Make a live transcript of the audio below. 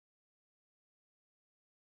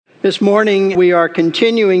This morning we are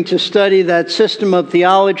continuing to study that system of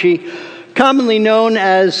theology commonly known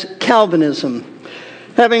as Calvinism.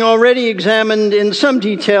 Having already examined in some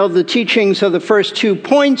detail the teachings of the first 2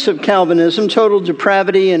 points of Calvinism, total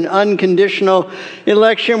depravity and unconditional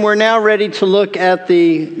election, we're now ready to look at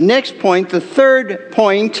the next point, the third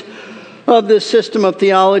point of this system of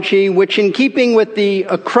theology, which in keeping with the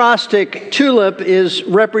acrostic tulip is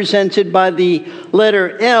represented by the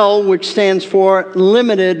letter L, which stands for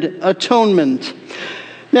limited atonement.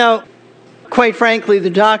 Now, quite frankly,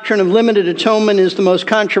 the doctrine of limited atonement is the most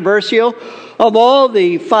controversial of all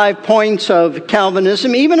the 5 points of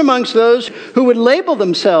Calvinism, even amongst those who would label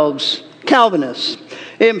themselves Calvinists.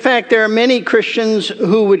 In fact, there are many Christians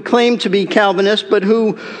who would claim to be Calvinists, but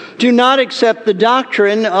who do not accept the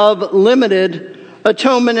doctrine of limited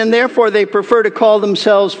atonement, and therefore they prefer to call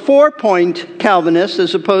themselves 4-point Calvinists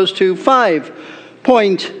as opposed to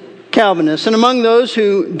 5-point Calvinists. And among those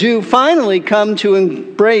who do finally come to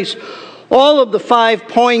embrace all of the 5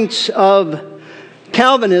 points of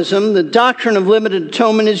Calvinism, the doctrine of limited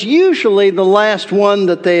atonement is usually the last one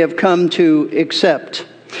that they have come to accept.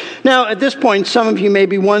 Now, at this point, some of you may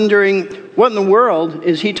be wondering, what in the world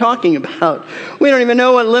is he talking about? We don't even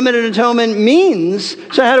know what limited atonement means,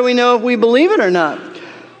 so how do we know if we believe it or not?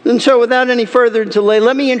 And so without any further delay,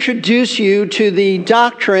 let me introduce you to the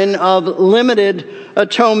doctrine of limited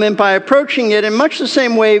atonement by approaching it in much the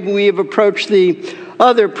same way we have approached the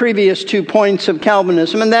other previous 2 points of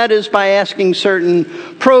Calvinism, and that is by asking certain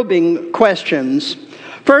probing questions.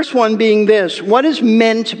 First one being this: what is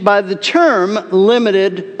meant by the term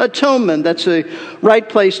limited atonement? That's the right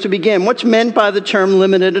place to begin. What's meant by the term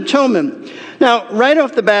limited atonement? Now, right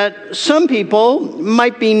off the bat, some people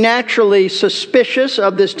might be naturally suspicious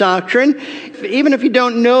of this doctrine, even if you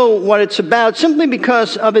don't know what it's about, simply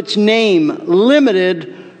because of its name,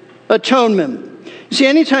 limited atonement. You see,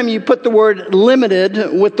 anytime you put the word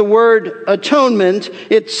limited with the word atonement,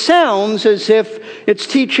 it sounds as if it's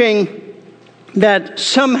teaching that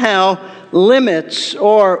somehow limits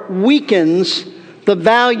or weakens the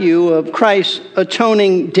value of Christ's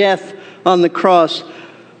atoning death on the cross.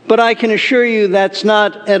 But I can assure you that's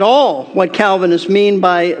not at all what Calvinists mean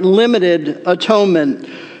by limited atonement.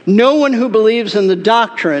 No one who believes in the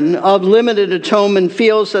doctrine of limited atonement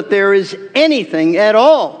feels that there is anything at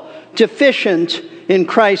all deficient in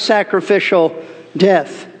Christ's sacrificial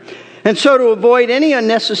death. And so to avoid any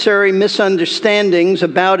unnecessary misunderstandings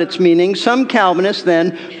about its meaning, some Calvinists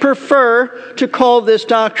then prefer to call this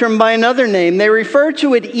doctrine by another name. They refer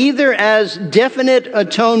to it either as definite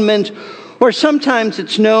atonement, or sometimes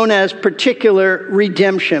it's known as particular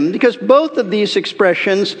redemption, because both of these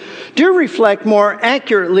expressions do reflect more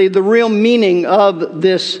accurately the real meaning of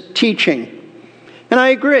this teaching. And I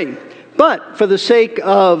agree. But for the sake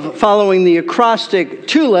of following the acrostic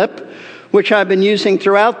tulip, which I've been using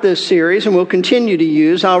throughout this series and will continue to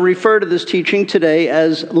use, I'll refer to this teaching today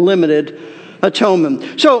as limited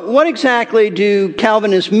atonement. So what exactly do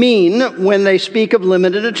Calvinists mean when they speak of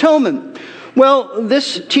limited atonement? Well,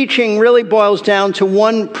 this teaching really boils down to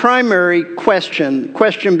one primary question. The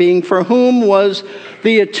question being, for whom was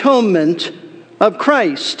the atonement of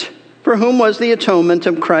Christ? For whom was the atonement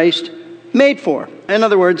of Christ made for? In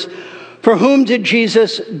other words, for whom did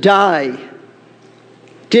Jesus die?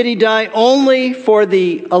 Did he die only for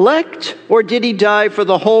the elect, or did he die for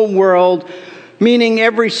the whole world, meaning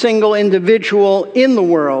every single individual in the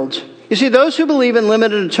world? You see, those who believe in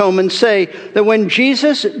limited atonement say that when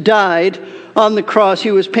Jesus died on the cross,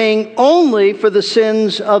 he was paying only for the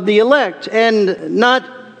sins of the elect and not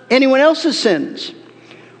anyone else's sins,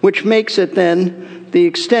 which makes it then the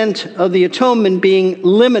extent of the atonement being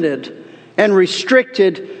limited and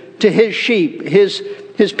restricted to his sheep, his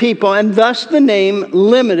people, and thus the name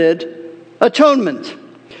limited atonement.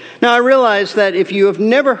 Now, I realize that if you have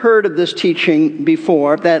never heard of this teaching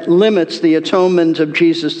before that limits the atonement of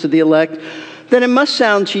Jesus to the elect, then it must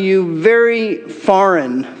sound to you very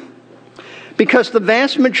foreign. Because the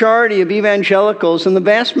vast majority of evangelicals and the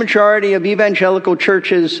vast majority of evangelical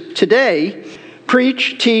churches today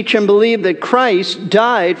preach, teach, and believe that Christ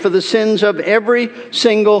died for the sins of every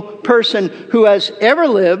single person who has ever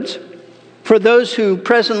lived, for those who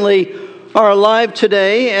presently are alive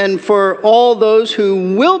today, and for all those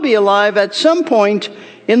who will be alive at some point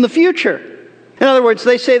in the future. In other words,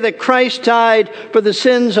 they say that Christ died for the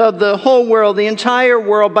sins of the whole world, the entire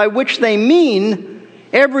world, by which they mean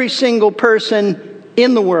every single person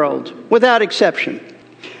in the world, without exception.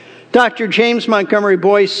 Dr. James Montgomery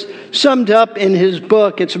Boyce summed up in his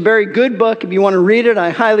book, it's a very good book. If you want to read it,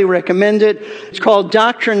 I highly recommend it. It's called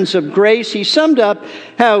Doctrines of Grace. He summed up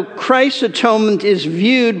how Christ's atonement is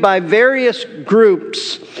viewed by various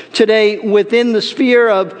groups today within the sphere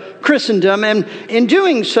of Christendom. And in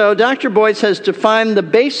doing so, Dr. Boyce has defined the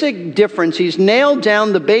basic difference. He's nailed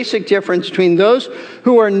down the basic difference between those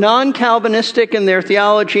who are non-Calvinistic in their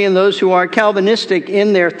theology and those who are Calvinistic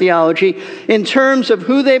in their theology in terms of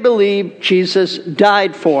who they believe Jesus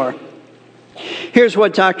died for. Here's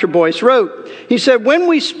what Dr. Boyce wrote. He said, when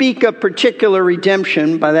we speak of particular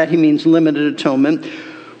redemption, by that he means limited atonement,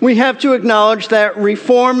 we have to acknowledge that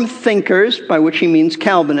Reformed thinkers, by which he means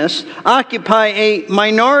Calvinists, occupy a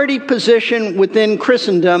minority position within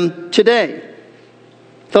Christendom today,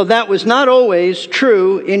 though that was not always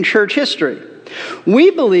true in church history. We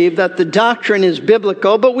believe that the doctrine is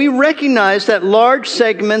biblical, but we recognize that large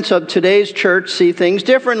segments of today's church see things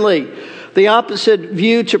differently. The opposite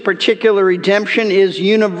view to particular redemption is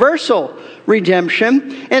universal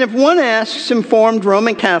redemption. And if one asks informed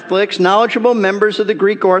Roman Catholics, knowledgeable members of the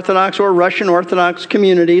Greek Orthodox or Russian Orthodox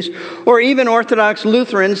communities, or even Orthodox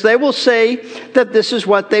Lutherans, they will say that this is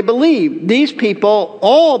what they believe. These people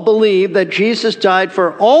all believe that Jesus died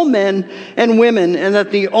for all men and women, and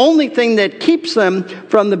that the only thing that keeps them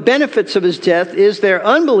from the benefits of his death is their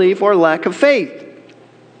unbelief or lack of faith.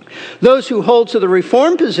 Those who hold to the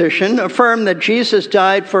Reformed position affirm that Jesus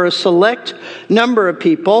died for a select number of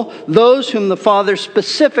people, those whom the Father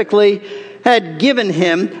specifically had given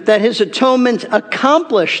him, that his atonement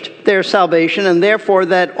accomplished their salvation, and therefore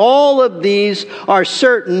that all of these are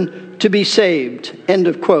certain to be saved. End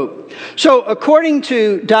of quote. So according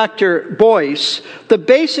to Dr. Boyce, the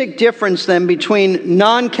basic difference then between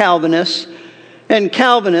non-Calvinists and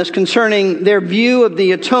Calvinists concerning their view of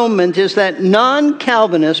the atonement is that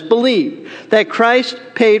non-Calvinists believe that Christ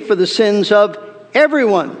paid for the sins of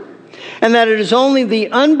everyone, and that it is only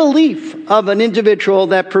the unbelief of an individual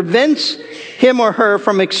that prevents him or her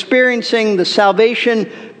from experiencing the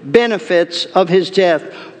salvation benefits of his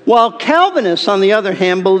death. While Calvinists, on the other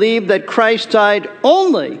hand, believe that Christ died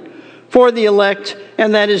only for the elect,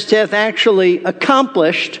 and that his death actually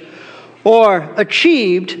accomplished or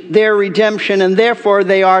achieved their redemption, and therefore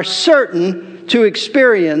they are certain to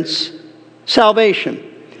experience salvation.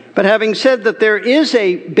 But having said that there is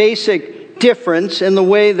a basic difference in the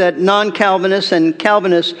way that non-Calvinists and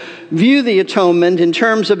Calvinists view the atonement in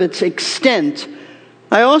terms of its extent,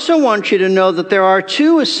 I also want you to know that there are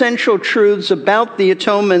two essential truths about the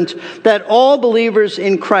atonement that all believers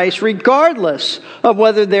in Christ, regardless of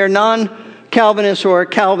whether they're non-Calvinists or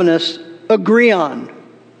Calvinists, agree on.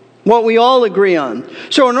 What we all agree on.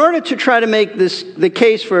 So in order to try to make the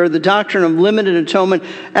case for the doctrine of limited atonement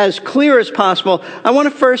as clear as possible, I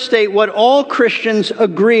want to first state what all Christians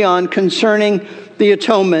agree on concerning the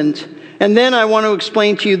atonement. And then I want to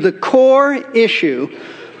explain to you the core issue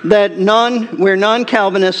that where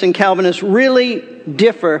non-Calvinists and Calvinists really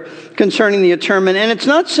differ concerning the atonement. And it's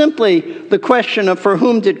not simply the question of for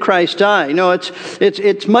whom did Christ die. No,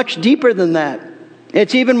 it's much deeper than that.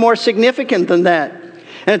 It's even more significant than that.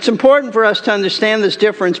 And it's important for us to understand this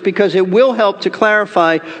difference because it will help to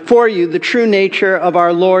clarify for you the true nature of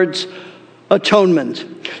our Lord's atonement.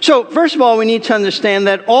 So, first of all, we need to understand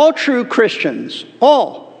that all true Christians,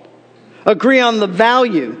 all, agree on the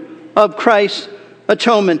value of Christ's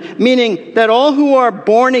atonement, meaning that all who are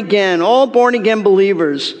born again, all born-again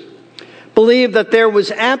believers, believe that there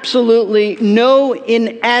was absolutely no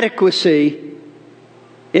inadequacy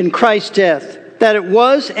in Christ's death, that it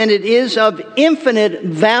was and it is of infinite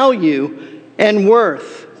value and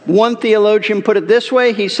worth. One theologian put it this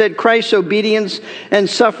way. He said Christ's obedience and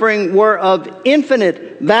suffering were of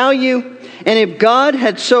infinite value, and if God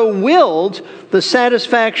had so willed, the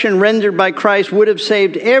satisfaction rendered by Christ would have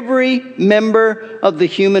saved every member of the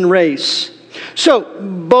human race. So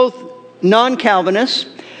both non-Calvinists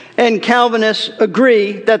and Calvinists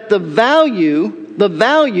agree that the value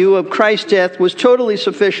of Christ's death was totally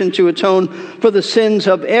sufficient to atone for the sins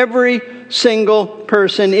of every single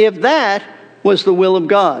person, if that was the will of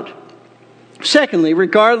God. Secondly,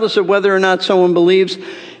 regardless of whether or not someone believes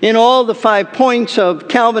in all the 5 points of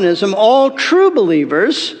Calvinism, all true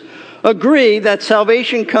believers agree that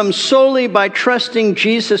salvation comes solely by trusting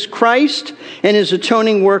Jesus Christ and his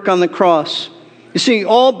atoning work on the cross. You see,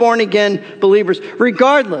 all born-again believers,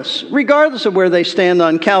 regardless of where they stand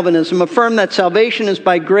on Calvinism, affirm that salvation is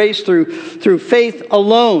by grace through faith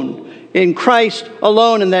alone, in Christ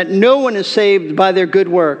alone, and that no one is saved by their good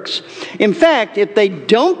works. In fact, if they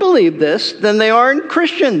don't believe this, then they aren't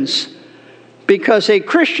Christians. Because a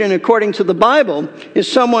Christian, according to the Bible, is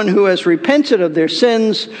someone who has repented of their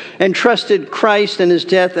sins and trusted Christ and his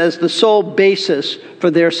death as the sole basis for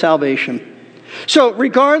their salvation. So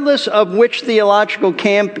regardless of which theological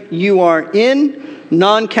camp you are in,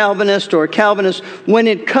 non-Calvinist or Calvinist, when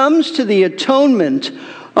it comes to the atonement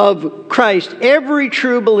of Christ, every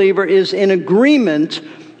true believer is in agreement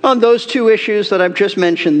on those two issues that I've just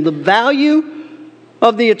mentioned: the value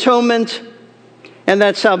of the atonement, and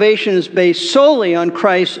that salvation is based solely on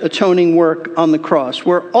Christ's atoning work on the cross.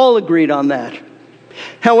 We're all agreed on that.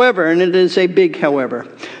 However, and it is a big however,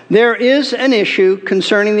 there is an issue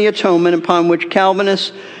concerning the atonement upon which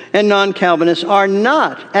Calvinists and non-Calvinists are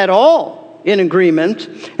not at all in agreement.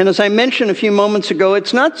 And as I mentioned a few moments ago,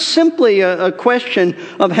 it's not simply a question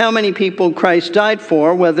of how many people Christ died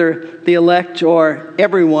for, whether the elect or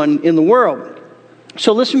everyone in the world.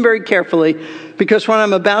 So listen very carefully, because what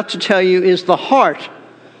I'm about to tell you is the heart,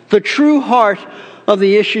 the true heart of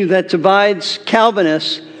the issue that divides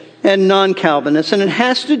Calvinists and non-Calvinists. And it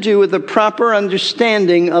has to do with the proper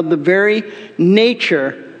understanding of the very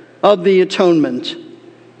nature of the atonement.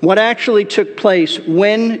 What actually took place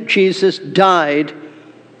when Jesus died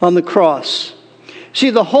on the cross. See,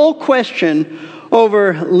 the whole question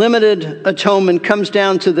over limited atonement comes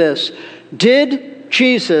down to this: did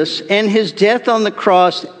Jesus and his death on the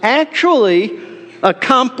cross actually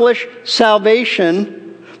accomplish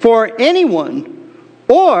salvation for anyone,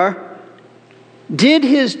 or did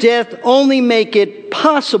his death only make it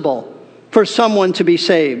possible for someone to be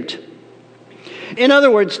saved? In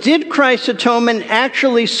other words, did Christ's atonement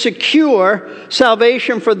actually secure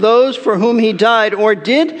salvation for those for whom he died, or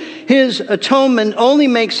did his atonement only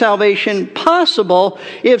make salvation possible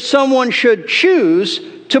if someone should choose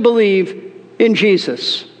to believe in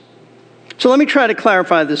Jesus? So let me try to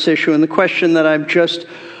clarify this issue in the question that I've just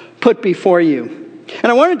put before you. And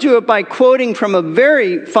I want to do it by quoting from a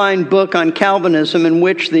very fine book on Calvinism, in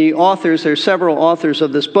which the authors, there are several authors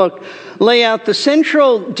of this book, lay out the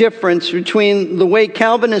central difference between the way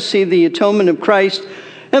Calvinists see the atonement of Christ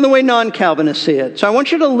and the way non-Calvinists see it. So I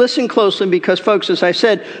want you to listen closely, because, folks, as I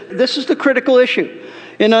said, this is the critical issue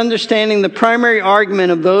in understanding the primary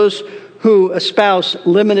argument of those who espouse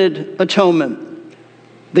limited atonement.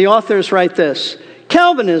 The authors write this: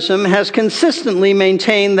 Calvinism has consistently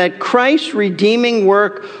maintained that Christ's redeeming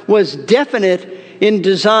work was definite in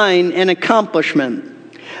design and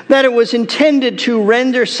accomplishment, that it was intended to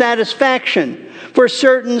render satisfaction for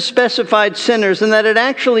certain specified sinners, and that it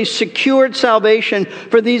actually secured salvation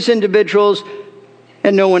for these individuals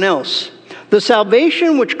and no one else. The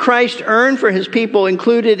salvation which Christ earned for his people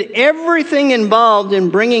included everything involved in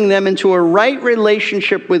bringing them into a right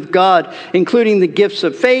relationship with God, including the gifts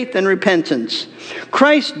of faith and repentance.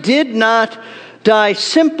 Christ did not die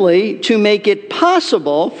simply to make it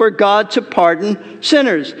possible for God to pardon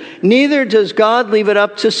sinners. Neither does God leave it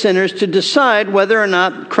up to sinners to decide whether or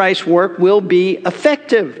not Christ's work will be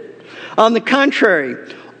effective. On the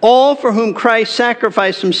contrary, all for whom Christ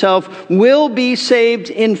sacrificed himself will be saved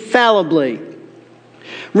infallibly.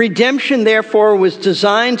 Redemption, therefore, was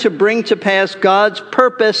designed to bring to pass God's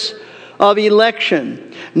purpose of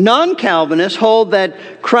election. Non-Calvinists hold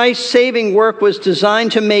that Christ's saving work was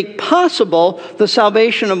designed to make possible the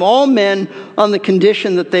salvation of all men on the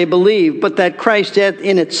condition that they believe, but that Christ's death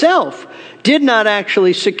in itself did not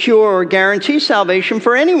actually secure or guarantee salvation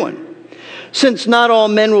for anyone. Since not all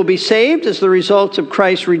men will be saved as the result of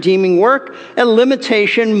Christ's redeeming work, a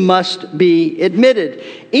limitation must be admitted.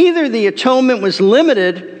 Either the atonement was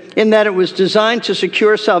limited in that it was designed to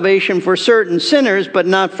secure salvation for certain sinners but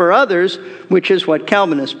not for others, which is what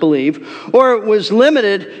Calvinists believe, or it was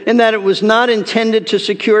limited in that it was not intended to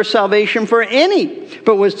secure salvation for any,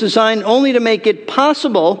 but was designed only to make it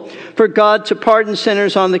possible for God to pardon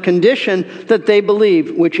sinners on the condition that they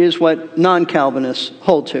believe, which is what non-Calvinists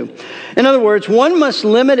hold to. In other words, one must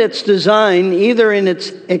limit its design either in its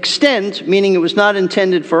extent, meaning it was not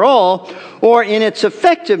intended for all, or in its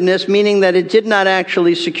effectiveness, meaning that it did not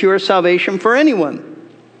actually secure salvation for anyone.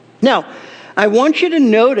 Now, I want you to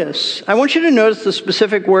notice the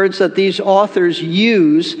specific words that these authors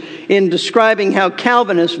use in describing how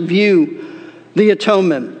Calvinists view the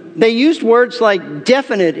atonement. They used words like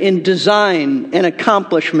definite in design and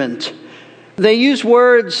accomplishment. They use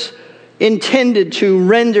words intended to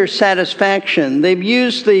render satisfaction. They've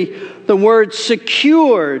used the word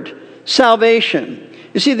secured salvation.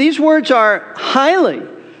 You see, these words are highly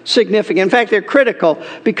significant. In fact, they're critical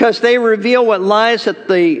because they reveal what lies at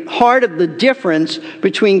the heart of the difference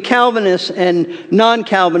between Calvinists and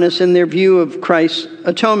non-Calvinists in their view of Christ's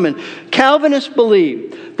atonement. Calvinists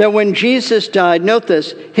believe that when Jesus died, note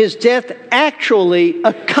this, his death actually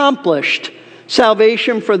accomplished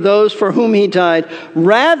salvation for those for whom he died,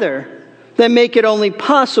 rather than make it only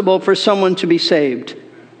possible for someone to be saved.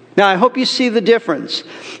 Now, I hope you see the difference.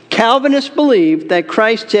 Calvinists believed that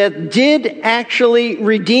Christ's death did actually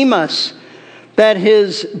redeem us, that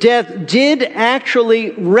his death did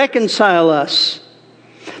actually reconcile us,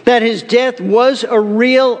 that his death was a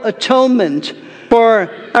real atonement for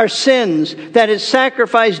our sins, that his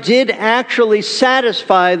sacrifice did actually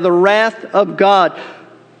satisfy the wrath of God.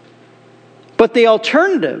 But the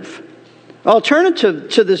alternative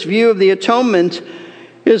to this view of the atonement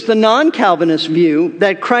is the non-Calvinist view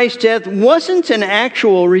that Christ's death wasn't an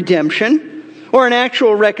actual redemption, or an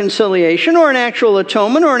actual reconciliation, or an actual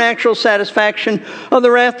atonement, or an actual satisfaction of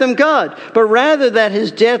the wrath of God, but rather that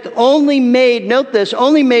his death only made, note this,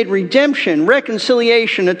 only made redemption,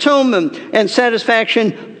 reconciliation, atonement, and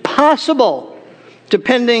satisfaction possible,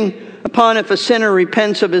 depending upon if a sinner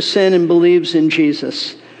repents of his sin and believes in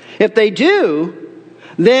Jesus. If they do,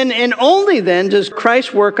 then and only then does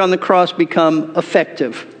Christ's work on the cross become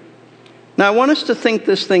effective. Now, I want us to think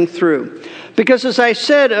this thing through, because as I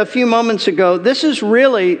said a few moments ago, this is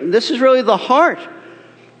really the heart,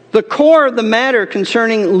 the core of the matter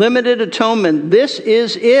concerning limited atonement. This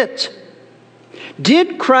is it.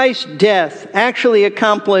 Did Christ's death actually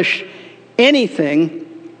accomplish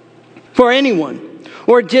anything for anyone?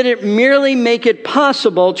 Or did it merely make it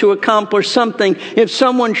possible to accomplish something if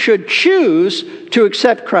someone should choose to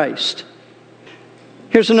accept Christ?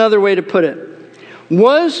 Here's another way to put it.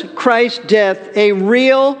 Was Christ's death a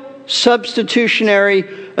real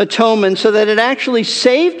substitutionary atonement so that it actually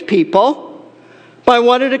saved people by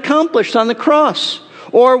what it accomplished on the cross?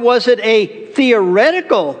 Or was it a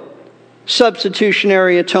theoretical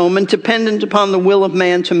substitutionary atonement dependent upon the will of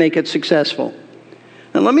man to make it successful?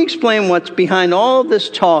 And let me explain what's behind all this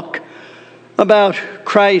talk about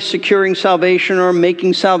Christ securing salvation or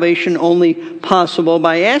making salvation only possible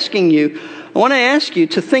by I want to ask you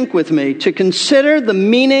to think with me, to consider the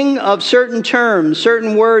meaning of certain terms,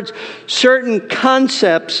 certain words, certain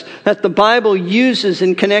concepts that the Bible uses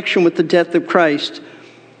in connection with the death of Christ.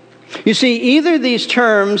 You see, either these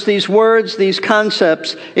terms, these words, these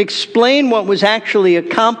concepts explain what was actually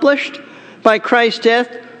accomplished by Christ's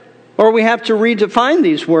death, or we have to redefine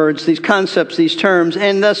these words, these concepts, these terms,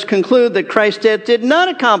 and thus conclude that Christ's death did not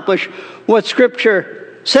accomplish what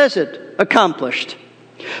Scripture says it accomplished.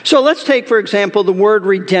 So let's take, for example, the word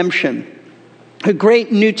redemption, a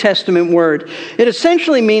great New Testament word. It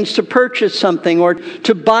essentially means to purchase something or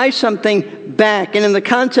to buy something back. And in the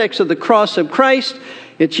context of the cross of Christ,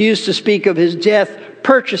 it's used to speak of his death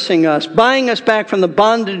purchasing us, buying us back from the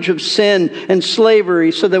bondage of sin and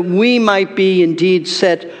slavery so that we might be indeed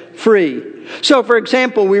set free. So, for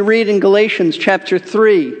example, we read in Galatians chapter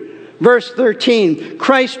 3, verse 13,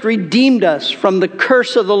 Christ redeemed us from the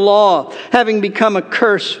curse of the law, having become a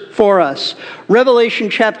curse for us. Revelation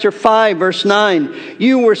chapter 5, verse 9,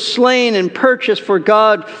 you were slain and purchased for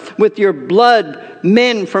God with your blood,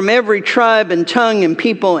 men from every tribe and tongue and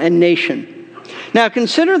people and nation. Now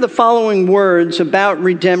consider the following words about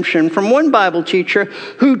redemption from one Bible teacher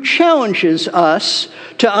who challenges us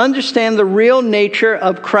to understand the real nature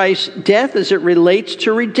of Christ's death as it relates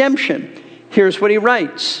to redemption. Here's what he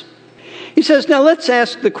writes. He says, now let's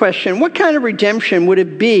ask the question, what kind of redemption would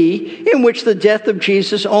it be in which the death of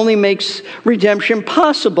Jesus only makes redemption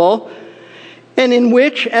possible, and in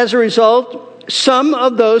which, as a result, some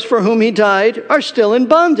of those for whom he died are still in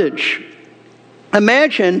bondage?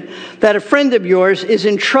 Imagine that a friend of yours is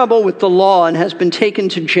in trouble with the law and has been taken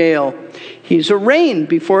to jail. He's arraigned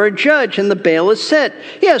before a judge and the bail is set.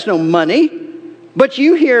 He has no money, but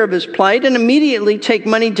you hear of his plight and immediately take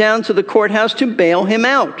money down to the courthouse to bail him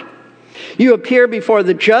out. You appear before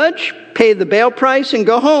the judge, pay the bail price, and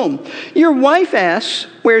go home. Your wife asks,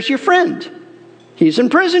 where's your friend? He's in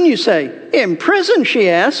prison, you say. In prison, she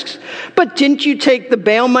asks. But didn't you take the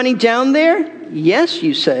bail money down there? Yes,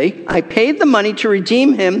 you say. I paid the money to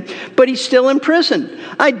redeem him, but he's still in prison.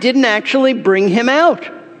 I didn't actually bring him out.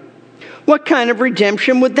 What kind of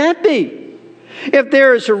redemption would that be? If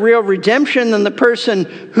there is a real redemption, then the person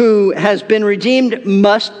who has been redeemed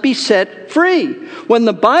must be set free. When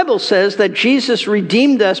the Bible says that Jesus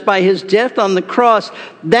redeemed us by his death on the cross,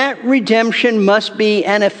 that redemption must be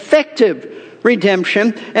an effective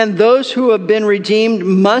redemption, and those who have been redeemed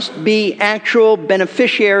must be actual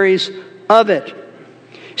beneficiaries of it.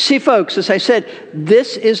 See, folks, as I said,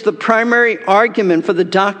 this is the primary argument for the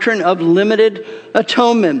doctrine of limited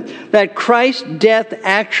atonement, that Christ's death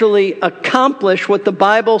actually accomplished what the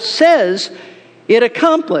Bible says it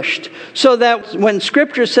accomplished. So that when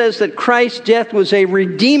Scripture says that Christ's death was a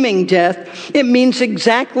redeeming death, it means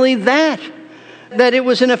exactly that. that it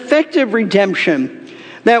was an effective redemption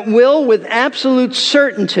that will, with absolute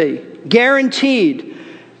certainty, guaranteed,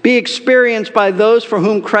 be experienced by those for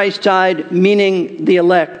whom Christ died, meaning the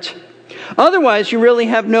elect. Otherwise, you really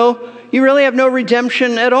have no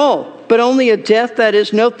redemption at all, but only a death that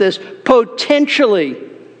is, note this, potentially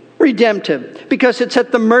redemptive, because it's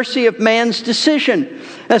at the mercy of man's decision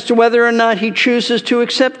as to whether or not he chooses to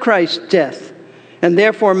accept Christ's death and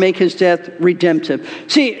therefore make his death redemptive.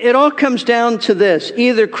 See, it all comes down to this.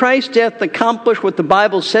 Either Christ's death accomplished what the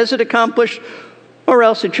Bible says it accomplished, or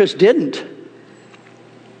else it just didn't.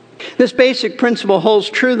 This basic principle holds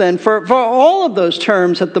true then for all of those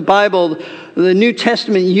terms that the Bible, the New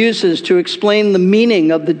Testament, uses to explain the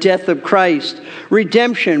meaning of the death of Christ.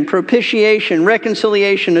 Redemption, propitiation,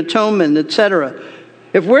 reconciliation, atonement, etc.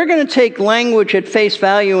 If we're going to take language at face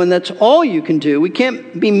value, and that's all you can do, we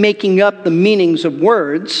can't be making up the meanings of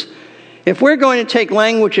words. If we're going to take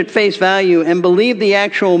language at face value and believe the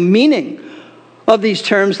actual meaning of these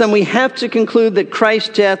terms, then we have to conclude that Christ's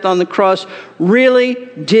death on the cross really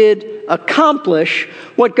did accomplish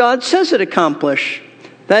what God says it accomplished.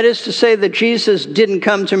 That is to say that Jesus didn't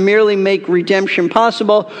come to merely make redemption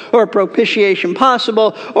possible, or propitiation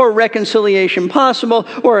possible, or reconciliation possible,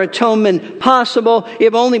 or atonement possible,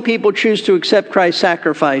 if only people choose to accept Christ's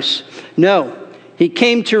sacrifice. No, he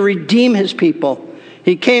came to redeem his people.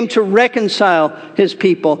 He came to reconcile his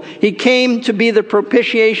people. He came to be the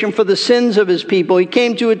propitiation for the sins of his people. He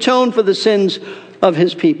came to atone for the sins of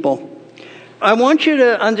his people. I want you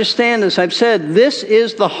to understand, as I've said, this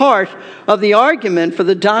is the heart of the argument for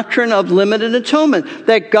the doctrine of limited atonement,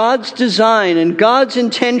 that God's design and God's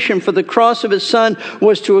intention for the cross of his Son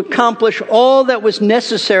was to accomplish all that was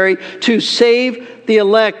necessary to save the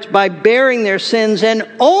elect by bearing their sins, and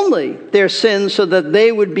only their sins, so that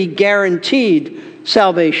they would be guaranteed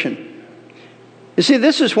salvation. You see,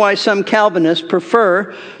 this is why some Calvinists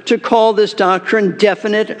prefer to call this doctrine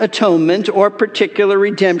definite atonement or particular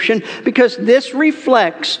redemption, because this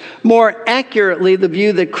reflects more accurately the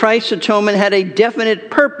view that Christ's atonement had a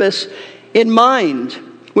definite purpose in mind,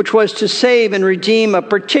 which was to save and redeem a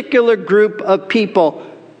particular group of people,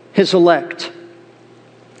 his elect.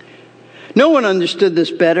 No one understood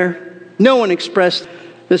this better. No one expressed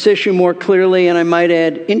this issue more clearly, and I might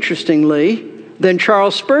add, interestingly, than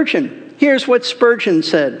Charles Spurgeon. Here's what Spurgeon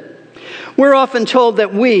said. We're often told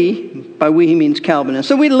that we, by we he means Calvinists,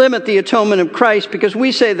 that we limit the atonement of Christ because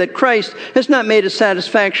we say that Christ has not made a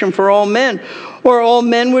satisfaction for all men, or all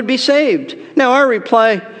men would be saved. Now, our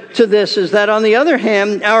reply to this is that, on the other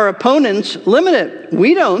hand, our opponents limit it.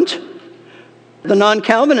 We don't. The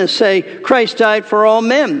non-Calvinists say Christ died for all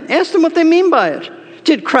men. Ask them what they mean by it.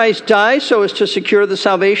 Did Christ die so as to secure the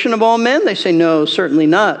salvation of all men? They say, no, certainly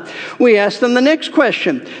not. We ask them the next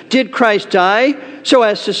question. Did Christ die so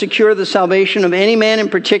as to secure the salvation of any man in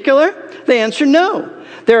particular? They answer, no.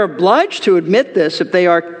 They're obliged to admit this if they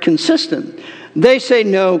are consistent. They say,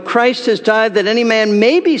 no, Christ has died that any man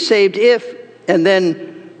may be saved if, and then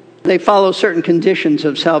they follow certain conditions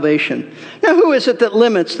of salvation. Now, who is it that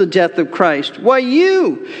limits the death of Christ? Why,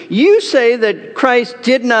 you. You say that Christ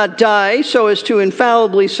did not die so as to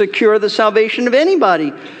infallibly secure the salvation of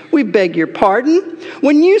anybody. We beg your pardon.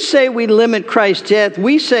 When you say we limit Christ's death,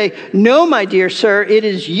 we say, no, my dear sir, it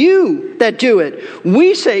is you that do it.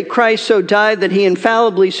 We say Christ so died that he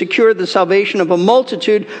infallibly secured the salvation of a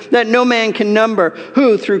multitude that no man can number,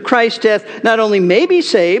 who through Christ's death not only may be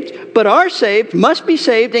saved, but are saved, must be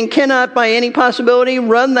saved, and cannot by any possibility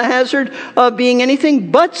run the hazard of being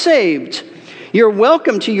anything but saved. You're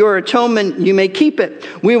welcome to your atonement. You may keep it.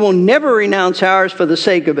 We will never renounce ours for the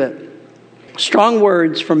sake of it. Strong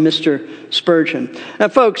words from Mr. Spurgeon. Now,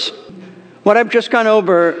 folks, what I've just gone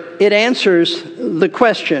over, it answers the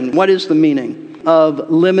question, what is the meaning of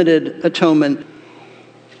limited atonement?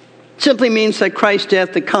 It simply means that Christ's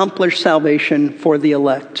death accomplished salvation for the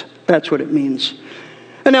elect. That's what it means.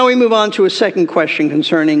 And now we move on to a second question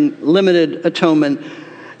concerning limited atonement.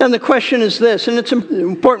 And the question is this, and it's an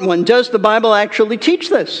important one. Does the Bible actually teach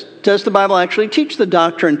this? Does the Bible actually teach the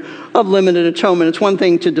doctrine of limited atonement? It's one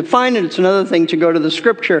thing to define it. It's another thing to go to the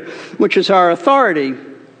Scripture, which is our authority,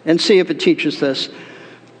 and see if it teaches this.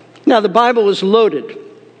 Now, the Bible is loaded,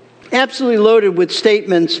 absolutely loaded with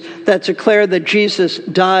statements that declare that Jesus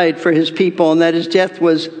died for his people and that his death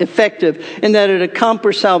was effective and that it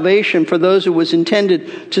accomplished salvation for those it was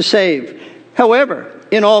intended to save. However,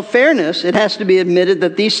 in all fairness, it has to be admitted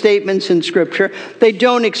that these statements in Scripture, they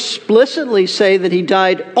don't explicitly say that he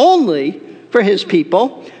died only for his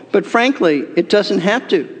people, but frankly, it doesn't have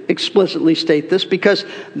to explicitly state this, because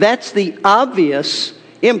that's the obvious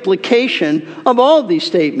implication of all of these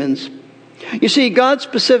statements. You see, God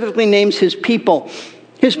specifically names his people.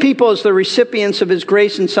 His people as the recipients of his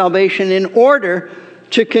grace and salvation in order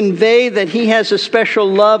to convey that he has a special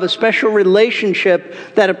love, a special relationship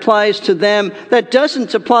that applies to them that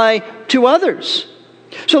doesn't apply to others.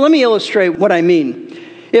 So let me illustrate what I mean.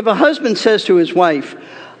 If a husband says to his wife,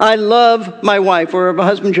 I love my wife, or if a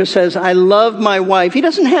husband just says, I love my wife, he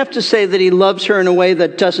doesn't have to say that he loves her in a way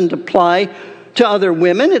that doesn't apply to other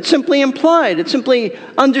women. It's simply implied. It's simply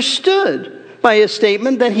understood by his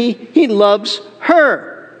statement that he loves her.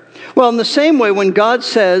 Well, in the same way, when God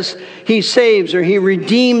says he saves or he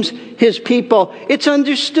redeems his people, it's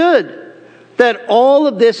understood that all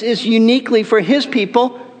of this is uniquely for his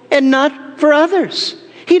people and not for others.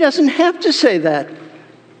 He doesn't have to say that.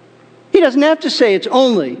 He doesn't have to say it's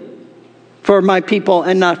only for my people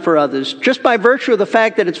and not for others. Just by virtue of the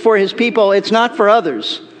fact that it's for his people, it's not for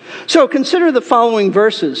others. So consider the following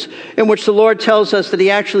verses in which the Lord tells us that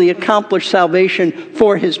he actually accomplished salvation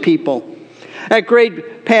for his people. That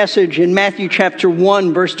great passage in Matthew chapter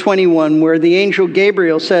 1, verse 21, where the angel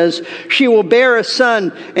Gabriel says, she will bear a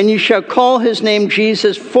son, and you shall call his name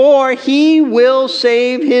Jesus, for he will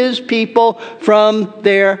save his people from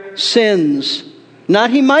their sins.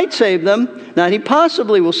 Not he might save them, not he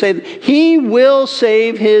possibly will save them. He will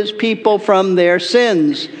save his people from their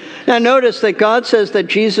sins. Now notice that God says that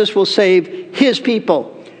Jesus will save his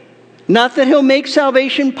people. Not that he'll make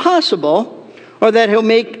salvation possible, or that he'll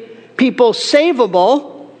make people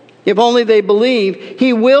savable, if only they believe.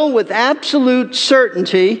 He will, with absolute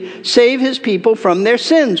certainty, save his people from their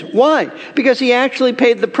sins. Why? Because he actually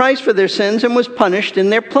paid the price for their sins and was punished in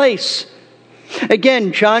their place.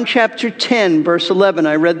 Again, John chapter 10, verse 11,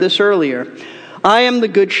 I read this earlier. I am the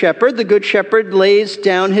good shepherd. The good shepherd lays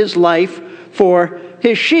down his life for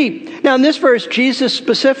his sheep. Now in this verse, Jesus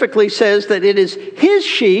specifically says that it is his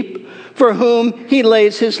sheep for whom he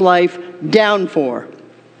lays his life down for.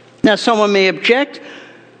 Now someone may object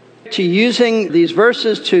to using these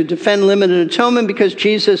verses to defend limited atonement because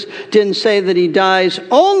Jesus didn't say that he dies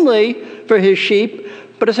only for his sheep.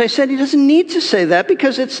 But as I said, he doesn't need to say that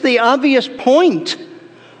because it's the obvious point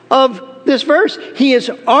of this verse. He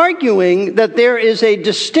is arguing that there is a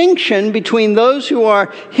distinction between those who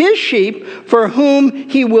are his sheep for whom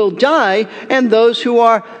he will die and those who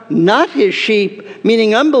are not his sheep,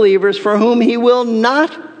 meaning unbelievers, for whom he will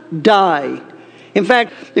not die. In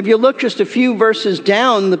fact, if you look just a few verses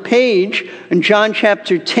down the page in John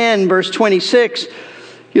chapter 10, verse 26,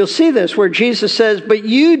 you'll see this where Jesus says, but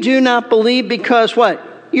you do not believe because what?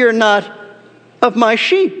 You're not of my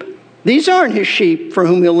sheep. These aren't his sheep for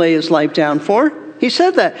whom he'll lay his life down for. He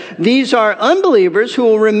said that. These are unbelievers who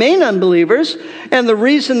will remain unbelievers, and the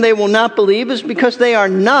reason they will not believe is because they are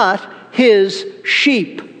not his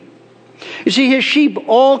sheep. You see, his sheep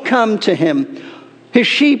all come to him. His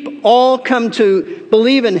sheep all come to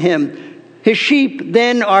believe in him. His sheep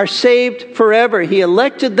then are saved forever. He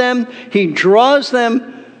elected them. He draws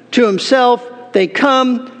them to himself. They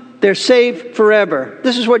come. They're saved forever.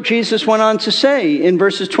 This is what Jesus went on to say in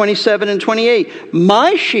verses 27 and 28.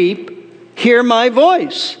 My sheep hear my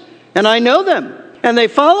voice, and I know them, and they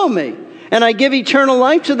follow me. And I give eternal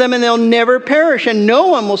life to them, and they'll never perish, and no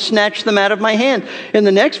one will snatch them out of my hand. In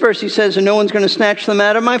the next verse he says, and no one's going to snatch them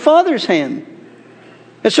out of my Father's hand.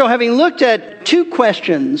 And so having looked at two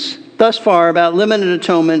questions thus far about limited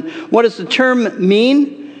atonement, what does the term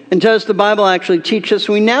mean? And does the Bible actually teach us?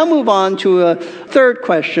 We now move on to a third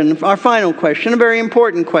question, our final question, a very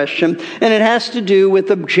important question, and it has to do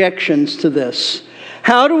with objections to this.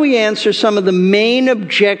 How do we answer some of the main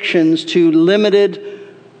objections to limited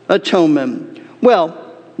atonement? Well,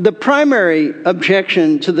 the primary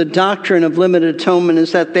objection to the doctrine of limited atonement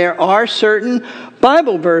is that there are certain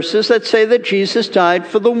Bible verses that say that Jesus died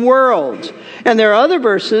for the world. And there are other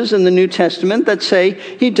verses in the New Testament that say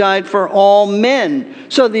he died for all men.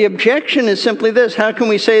 So the objection is simply this. How can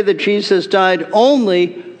we say that Jesus died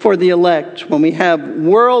only for the elect when we have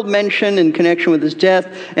world mentioned in connection with his death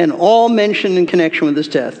and all mentioned in connection with his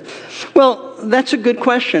death? Well, that's a good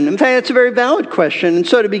question. In fact, it's a very valid question. And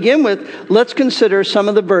so to begin with, let's consider some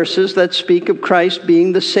of the verses that speak of Christ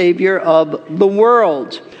being the Savior of the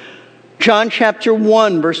world. John chapter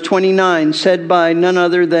 1, verse 29, said by none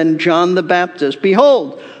other than John the Baptist,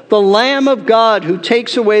 behold, the Lamb of God who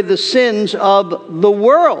takes away the sins of the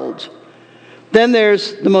world. Then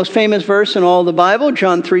there's the most famous verse in all the Bible,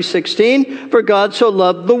 John 3:16, for God so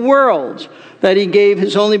loved the world that he gave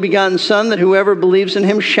his only begotten Son, that whoever believes in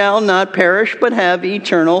him shall not perish, but have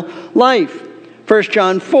eternal life. 1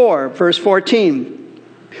 John 4, verse 14.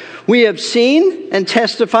 We have seen and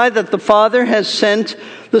testify that the Father has sent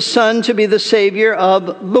the Son to be the Savior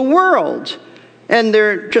of the world. And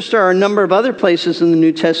there just are a number of other places in the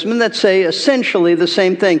New Testament that say essentially the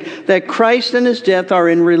same thing, that Christ and his death are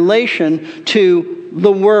in relation to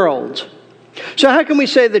the world. So how can we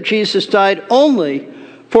say that Jesus died only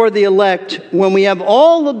for the elect when we have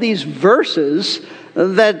all of these verses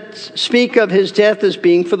that speak of his death as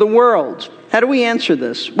being for the world? How do we answer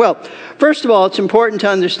this? Well, first of all, it's important to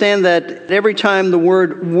understand that every time the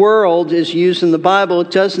word world is used in the Bible,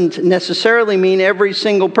 it doesn't necessarily mean every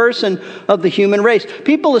single person of the human race.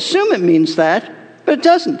 People assume it means that, but it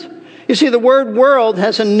doesn't. You see, the word world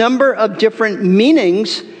has a number of different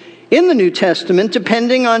meanings in the New Testament,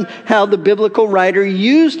 depending on how the biblical writer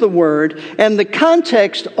used the word, and the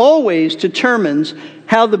context always determines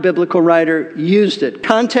how the biblical writer used it.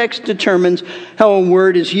 Context determines how a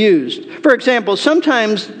word is used. For example,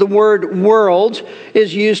 sometimes the word world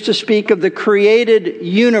is used to speak of the created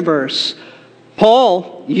universe.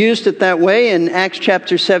 Paul used it that way in Acts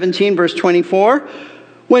chapter 17, verse 24,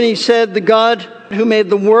 when he said, the God who made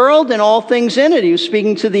the world and all things in it. He was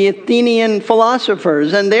speaking to the Athenian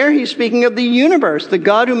philosophers. And there he's speaking of the universe, the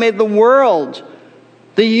God who made the world,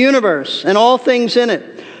 the universe, and all things in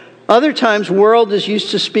it. Other times, world is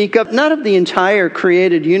used to speak of, not of the entire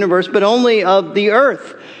created universe, but only of the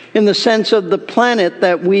earth, in the sense of the planet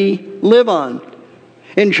that we live on.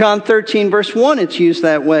 In John 13, verse 1, it's used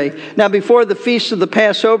that way. Now, before the feast of the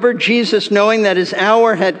Passover, Jesus, knowing that his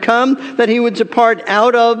hour had come, that he would depart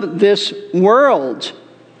out of this world.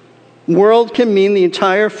 World can mean the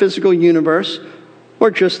entire physical universe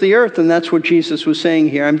or just the earth, and that's what Jesus was saying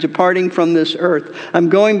here. I'm departing from this earth. I'm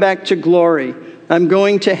going back to glory. I'm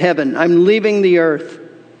going to heaven. I'm leaving the earth.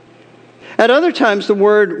 At other times, the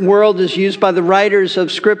word world is used by the writers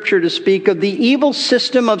of Scripture to speak of the evil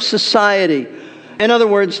system of society. In other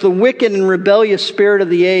words, the wicked and rebellious spirit of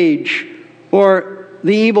the age, or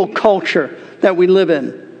the evil culture that we live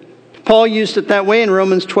in. Paul used it that way in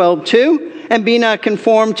Romans 12:2, and be not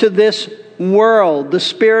conformed to this world, the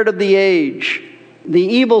spirit of the age, the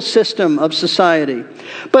evil system of society.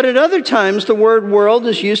 But at other times, the word world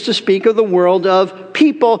is used to speak of the world of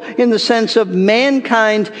people in the sense of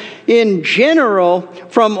mankind in general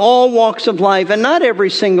from all walks of life, and not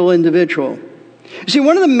every single individual. You see,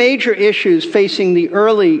 one of the major issues facing the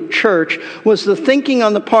early church was the thinking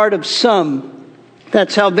on the part of some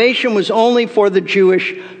that salvation was only for the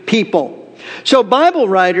Jewish people. So Bible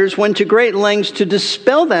writers went to great lengths to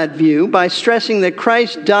dispel that view by stressing that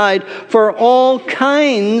Christ died for all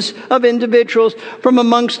kinds of individuals from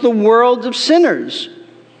amongst the world of sinners.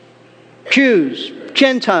 Jews,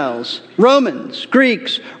 Gentiles, Romans,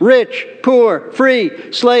 Greeks, rich, poor,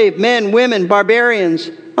 free, slave, men, women,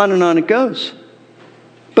 barbarians, on and on it goes.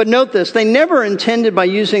 But note this, they never intended by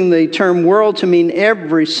using the term world to mean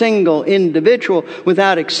every single individual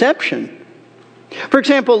without exception. For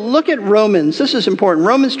example, look at Romans. This is important.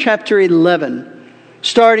 Romans chapter 11,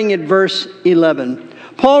 starting at verse 11.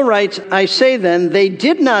 Paul writes, I say then, they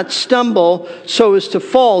did not stumble so as to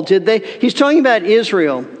fall, did they? He's talking about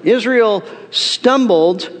Israel. Israel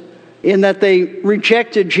stumbled in that they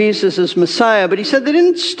rejected Jesus as Messiah, but he said they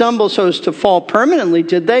didn't stumble so as to fall permanently,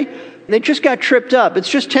 did they? They just got tripped up. It's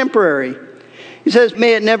just temporary. He says,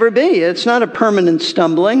 may it never be. It's not a permanent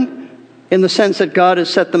stumbling in the sense that God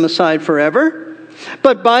has set them aside forever.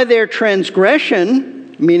 But by their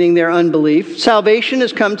transgression, meaning their unbelief, salvation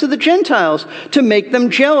has come to the Gentiles to make them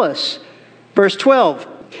jealous. Verse 12.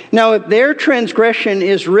 Now, if their transgression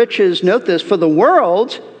is riches, note this, for the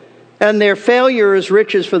world, and their failure is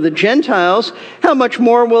riches for the Gentiles, how much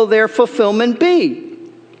more will their fulfillment be?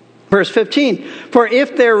 Verse 15, for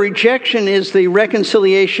if their rejection is the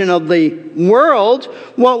reconciliation of the world,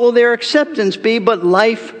 what will their acceptance be but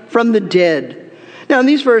life from the dead? Now in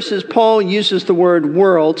these verses, Paul uses the word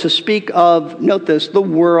world to speak of, note this, the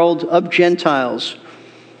world of Gentiles.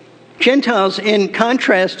 Gentiles in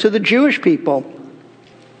contrast to the Jewish people.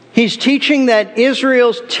 He's teaching that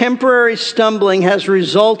Israel's temporary stumbling has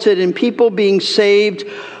resulted in people being saved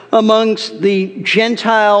amongst the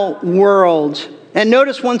Gentile world. And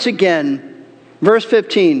notice once again, verse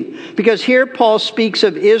 15, because here Paul speaks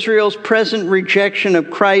of Israel's present rejection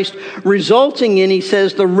of Christ, resulting in, he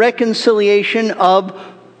says, the reconciliation of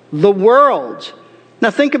the world.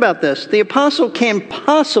 Now think about this. The apostle can't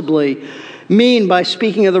possibly mean by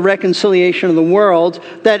speaking of the reconciliation of the world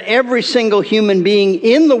that every single human being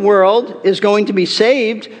in the world is going to be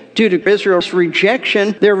saved due to Israel's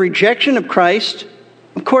rejection, their rejection of Christ.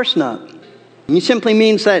 Of course not. He simply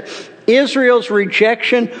means that Israel's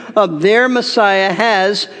rejection of their Messiah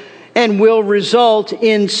has and will result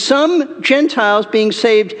in some Gentiles being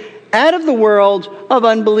saved out of the world of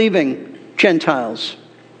unbelieving Gentiles.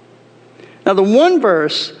 Now, the one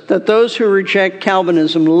verse that those who reject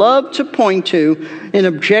Calvinism love to point to in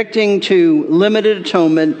objecting to limited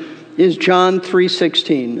atonement is John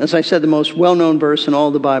 3:16. As I said, the most well-known verse in all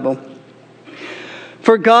the Bible.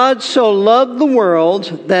 For God so loved the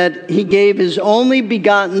world that he gave his only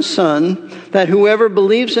begotten Son, that whoever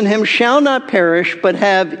believes in him shall not perish, but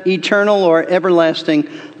have eternal or everlasting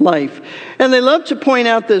life. And they love to point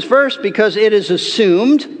out this verse because it is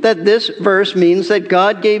assumed that this verse means that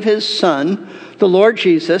God gave his Son, the Lord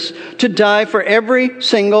Jesus, to die for every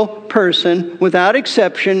single person without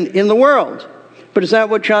exception in the world. But is that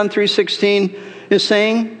what John 3:16 is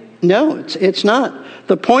saying? No, it's not.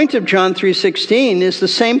 The point of John 3:16 is the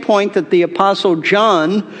same point that the Apostle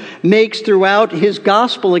John makes throughout his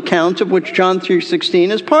gospel account, of which John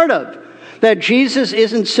 3:16 is part of. That Jesus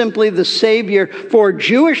isn't simply the Savior for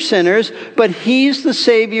Jewish sinners, but he's the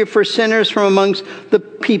Savior for sinners from amongst the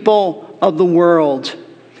people of the world.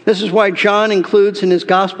 This is why John includes in his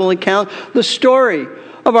gospel account the story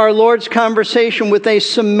of our Lord's conversation with a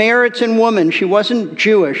Samaritan woman. She wasn't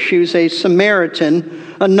Jewish. She was a Samaritan,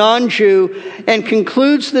 a non-Jew, and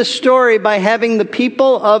concludes this story by having the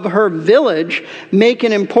people of her village make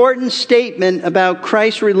an important statement about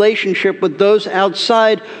Christ's relationship with those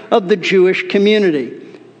outside of the Jewish community.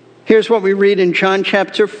 Here's what we read in John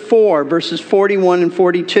chapter 4, verses 41 and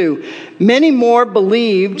 42. Many more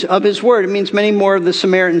believed of his word. It means many more of the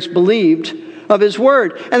Samaritans believed of his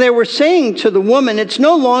word. And they were saying to the woman, it's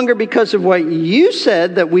no longer because of what you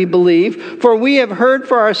said that we believe, for we have heard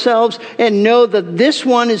for ourselves and know that this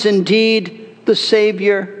one is indeed the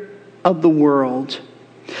Savior of the world.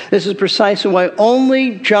 This is precisely why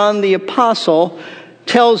only John the Apostle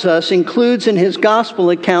tells us, includes in his gospel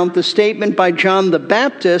account the statement by John the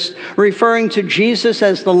Baptist referring to Jesus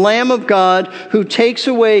as the Lamb of God who takes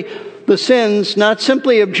away the sins not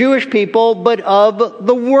simply of Jewish people, but of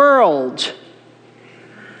the world.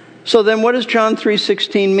 So then what does John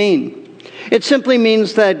 3:16 mean? It simply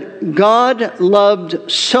means that God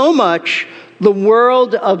loved so much the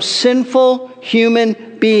world of sinful human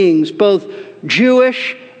beings, both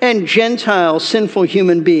Jewish and Gentile sinful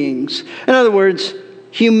human beings. In other words,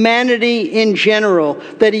 humanity in general,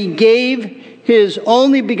 that he gave his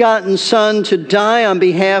only begotten Son to die on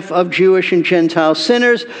behalf of Jewish and Gentile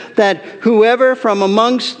sinners, that whoever from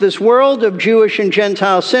amongst this world of Jewish and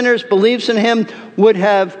Gentile sinners believes in him would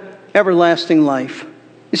have everlasting life.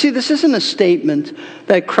 You see, this isn't a statement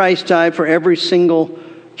that Christ died for every single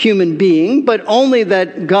human being, but only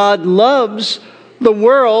that God loves the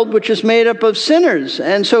world which is made up of sinners.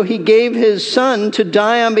 And so he gave his Son to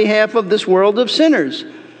die on behalf of this world of sinners.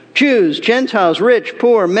 Jews, Gentiles, rich,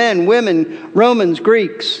 poor, men, women, Romans,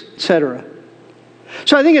 Greeks, etc.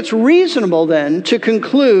 So I think it's reasonable then to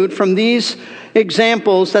conclude from these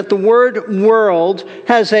examples that the word world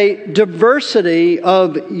has a diversity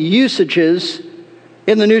of usages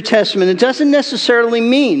in the New Testament. It doesn't necessarily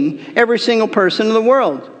mean every single person in the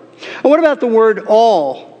world. And what about the word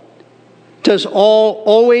all? Does all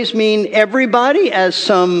always mean everybody, as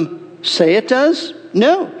some say it does?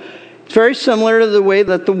 No. It's very similar to the way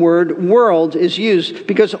that the word world is used,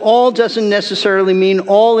 because all doesn't necessarily mean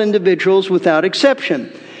all individuals without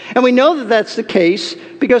exception. And we know that that's the case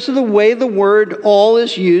because of the way the word all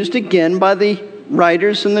is used again by the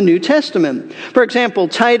writers in the New Testament. For example,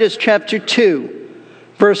 Titus chapter 2,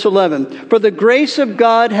 verse 11. For the grace of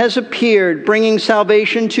God has appeared, bringing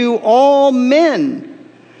salvation to all men.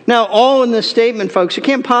 Now, all in this statement, folks, it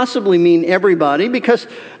can't possibly mean everybody, because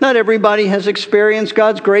not everybody has experienced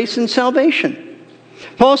God's grace and salvation.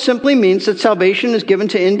 Paul simply means that salvation is given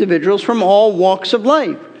to individuals from all walks of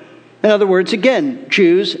life. In other words, again,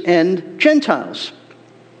 Jews and Gentiles.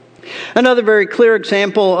 Another very clear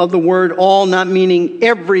example of the word all not meaning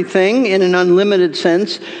everything in an unlimited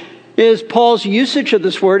sense is Paul's usage of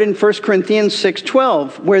this word in 1 Corinthians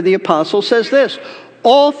 6:12, where the apostle says this,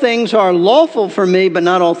 all things are lawful for me, but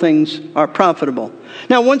not all things are profitable.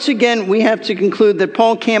 Now, once again, we have to conclude that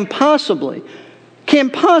Paul can't possibly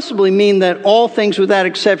mean that all things without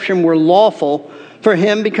exception were lawful for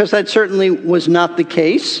him, because that certainly was not the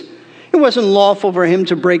case. It wasn't lawful for him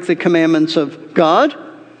to break the commandments of God.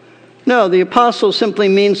 No, the apostle simply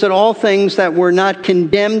means that all things that were not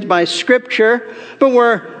condemned by Scripture, but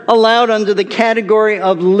were allowed under the category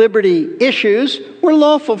of liberty issues, were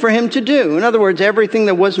lawful for him to do. In other words, everything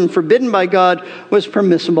that wasn't forbidden by God was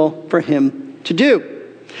permissible for him to do.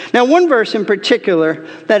 Now, one verse in particular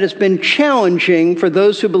that has been challenging for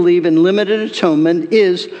those who believe in limited atonement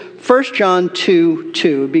is 1 John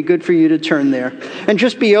 2:2. It would be good for you to turn there. And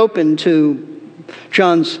just be open to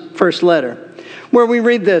John's first letter, where we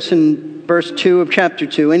read this in verse 2 of chapter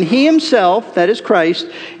 2. And he himself, that is Christ,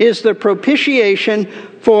 is the propitiation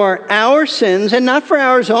for our sins, and not for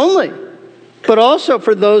ours only, but also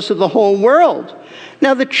for those of the whole world.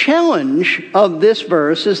 Now, the challenge of this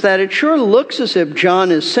verse is that it sure looks as if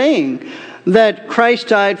John is saying that Christ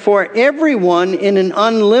died for everyone in an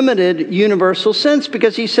unlimited universal sense,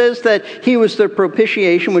 because he says that he was the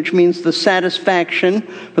propitiation, which means the satisfaction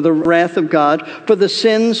for the wrath of God, for the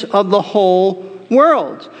sins of the whole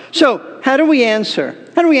world. So, how do we answer?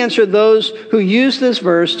 How do we answer those who use this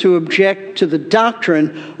verse to object to the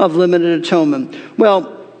doctrine of limited atonement?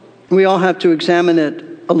 Well, we all have to examine it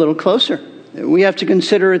a little closer. We have to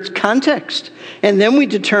consider its context, and then we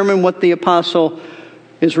determine what the apostle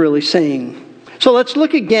is really saying. So let's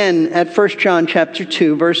look again at 1 John chapter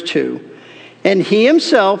 2, verse 2. And he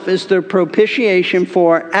himself is the propitiation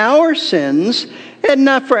for our sins, and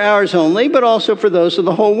not for ours only, but also for those of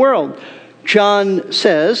the whole world. John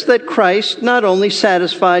says that Christ not only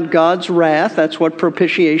satisfied God's wrath, that's what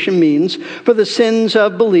propitiation means, for the sins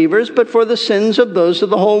of believers, but for the sins of those of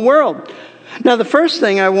the whole world. Now, the first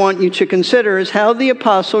thing I want you to consider is how the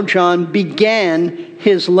Apostle John began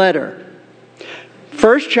his letter.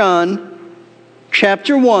 1 John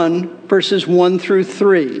chapter 1, verses 1 through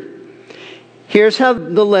 3. Here's how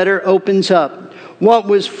the letter opens up. What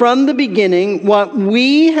was from the beginning, what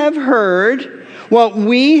we have heard, what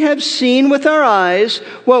we have seen with our eyes,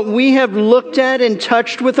 what we have looked at and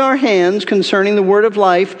touched with our hands concerning the word of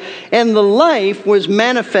life, and the life was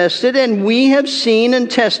manifested, and we have seen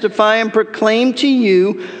and testify and proclaim to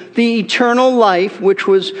you the eternal life which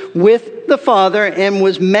was with the Father and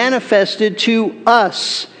was manifested to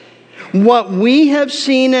us. What we have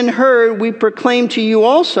seen and heard we proclaim to you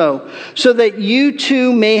also, so that you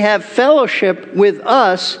too may have fellowship with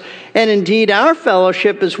us. And indeed our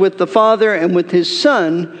fellowship is with the Father and with his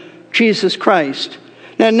Son, Jesus Christ.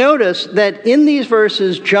 Now notice that in these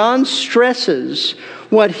verses, John stresses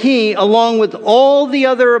what he, along with all the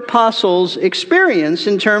other apostles, experienced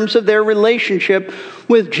in terms of their relationship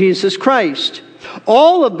with Jesus Christ.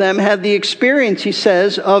 All of them had the experience, he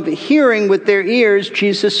says, of hearing with their ears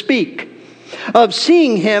Jesus speak, of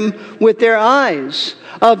seeing him with their eyes,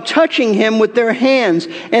 of touching him with their hands.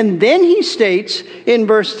 And then he states in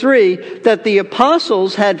verse 3 that the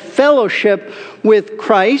apostles had fellowship with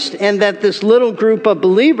Christ, and that this little group of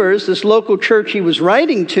believers, this local church he was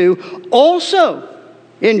writing to, also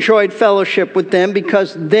enjoyed fellowship with them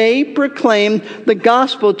because they proclaimed the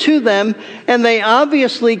gospel to them, and they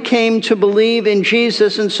obviously came to believe in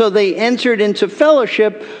Jesus, and so they entered into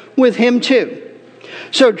fellowship with him too.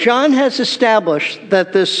 So John has established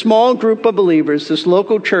that this small group of believers, this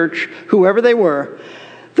local church, whoever they were,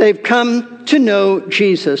 they've come to know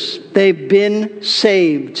Jesus. They've been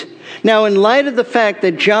saved. Now, in light of the fact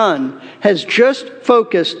that John has just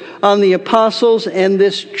focused on the apostles and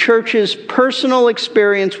this church's personal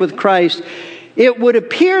experience with Christ, it would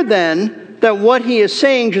appear then that what he is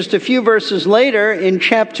saying just a few verses later in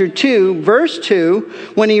chapter 2, verse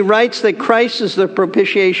 2, when he writes that Christ is the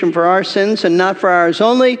propitiation for our sins and not for ours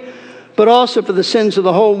only, but also for the sins of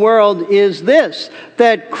the whole world, is this: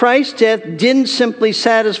 that Christ's death didn't simply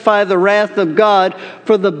satisfy the wrath of God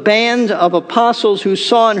for the band of apostles who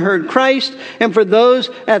saw and heard Christ, and for those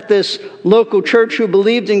at this local church who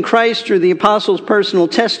believed in Christ through the apostles' personal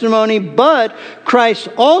testimony, but Christ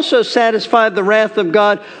also satisfied the wrath of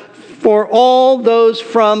God for all those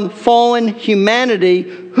from fallen humanity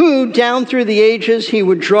who, down through the ages, he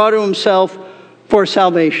would draw to himself for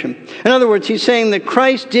salvation. In other words, he's saying that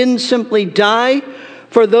Christ didn't simply die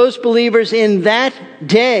for those believers in that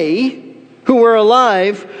day who were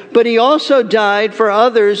alive, but he also died for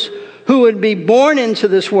others who would be born into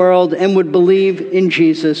this world and would believe in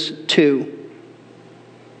Jesus too.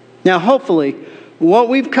 Now, hopefully, what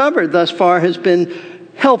we've covered thus far has been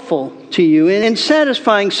helpful to you in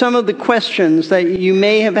satisfying some of the questions that you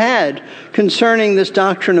may have had concerning this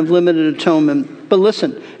doctrine of limited atonement. But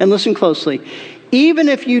listen, and listen closely. Even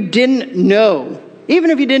if you didn't know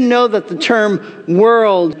that the term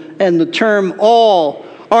world and the term all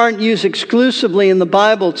aren't used exclusively in the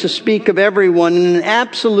Bible to speak of everyone in an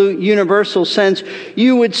absolute universal sense,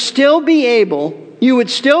 you would still be able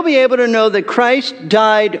to know that Christ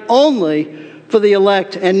died only for the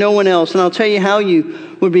elect and no one else. And I'll tell you how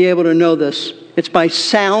you would be able to know this. It's by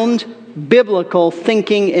sound biblical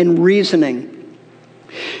thinking and reasoning.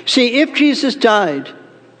 See, if Jesus died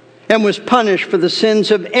and was punished for the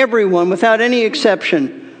sins of everyone without any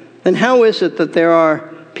exception, then how is it that there are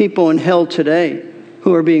people in hell today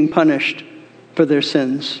who are being punished for their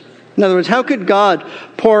sins? In other words, how could God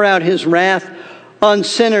pour out his wrath on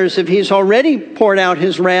sinners if he's already poured out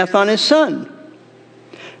his wrath on his Son?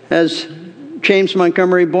 As James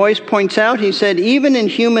Montgomery Boyce points out, he said, even in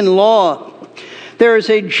human law, there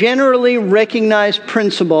is a generally recognized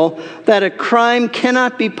principle that a crime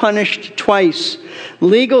cannot be punished twice.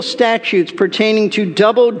 Legal statutes pertaining to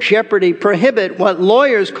double jeopardy prohibit what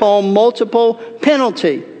lawyers call multiple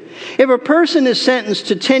penalty. If a person is sentenced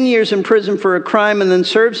to 10 years in prison for a crime and then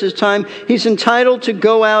serves his time, he's entitled to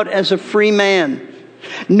go out as a free man.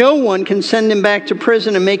 No one can send him back to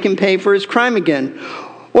prison and make him pay for his crime again.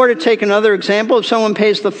 Or to take another example, if someone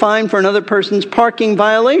pays the fine for another person's parking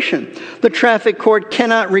violation, the traffic court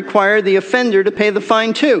cannot require the offender to pay the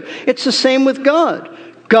fine too. It's the same with God.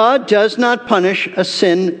 God does not punish a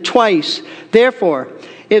sin twice. Therefore,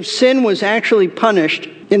 if sin was actually punished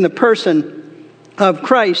in the person of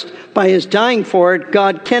Christ by his dying for it,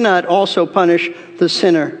 God cannot also punish the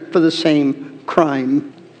sinner for the same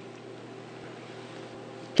crime.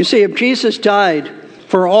 You see, if Jesus died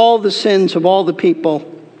for all the sins of all the people,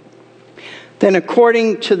 then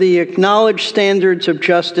according to the acknowledged standards of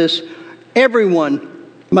justice, everyone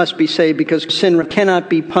must be saved because sin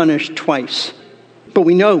cannot be punished twice. But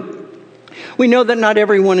we know that not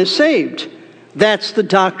everyone is saved. That's the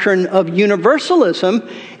doctrine of universalism,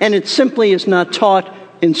 and it simply is not taught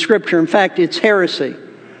in Scripture. In fact, it's heresy.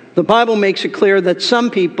 The Bible makes it clear that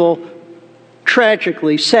some people,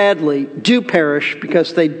 tragically, sadly, do perish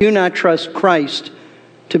because they do not trust Christ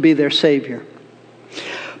to be their Savior.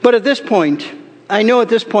 But at this point,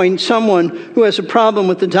 someone who has a problem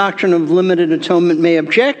with the doctrine of limited atonement may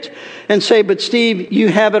object and say, but Steve, you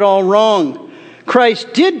have it all wrong.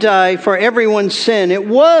 Christ did die for everyone's sin. It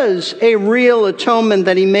was a real atonement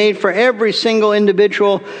that he made for every single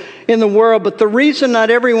individual in the world. But the reason not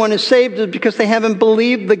everyone is saved is because they haven't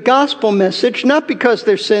believed the gospel message, not because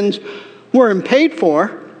their sins weren't paid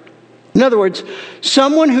for. In other words,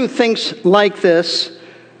 someone who thinks like this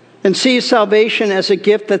and sees salvation as a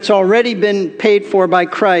gift that's already been paid for by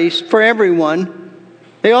Christ for everyone,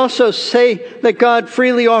 they also say that God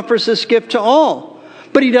freely offers this gift to all,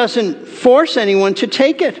 but he doesn't force anyone to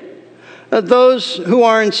take it. Those who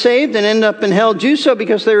aren't saved and end up in hell do so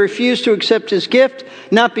because they refuse to accept his gift,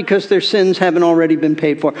 not because their sins haven't already been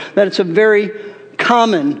paid for. That's a very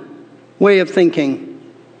common way of thinking,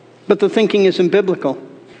 but the thinking isn't biblical.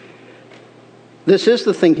 This is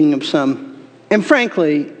the thinking of some. And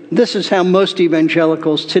frankly, this is how most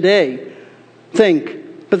evangelicals today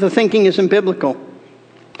think. But the thinking isn't biblical.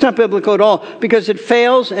 It's not biblical at all because it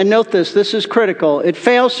fails, and note this is critical, it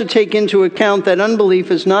fails to take into account that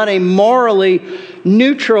unbelief is not a morally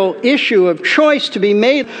neutral issue of choice to be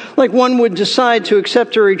made like one would decide to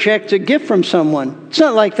accept or reject a gift from someone. It's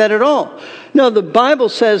not like that at all. No, the Bible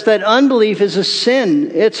says that unbelief is a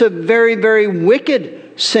sin. It's a very, very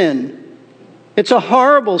wicked sin. It's a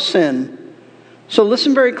horrible sin. So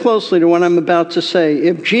listen very closely to what I'm about to say.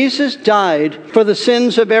 If Jesus died for the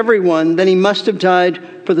sins of everyone, then he must have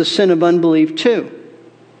died for the sin of unbelief too.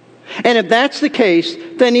 And if that's the case,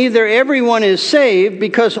 then either everyone is saved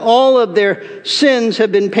because all of their sins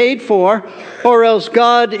have been paid for, or else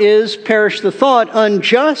God is, perish the thought,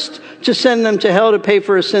 unjust to send them to hell to pay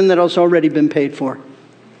for a sin that has already been paid for.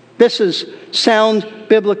 This is sound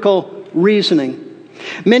biblical reasoning.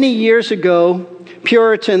 Many years ago,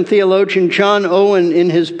 Puritan theologian John Owen,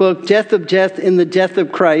 in his book, Death of Death in the Death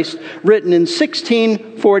of Christ, written in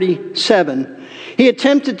 1647, he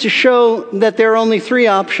attempted to show that there are only three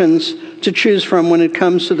options to choose from when it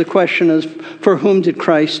comes to the question of for whom did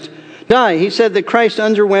Christ die. He said that Christ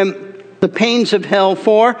underwent the pains of hell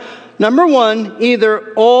for, number one,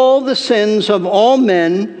 either all the sins of all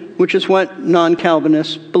men, which is what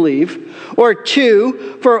non-Calvinists believe, or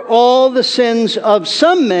two, for all the sins of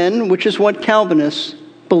some men, which is what Calvinists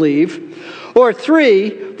believe, or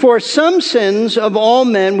three, for some sins of all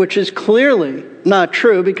men, which is clearly not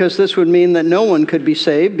true, because this would mean that no one could be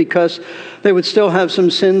saved, because they would still have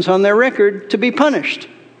some sins on their record to be punished.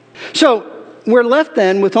 So we're left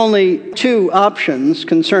then with only two options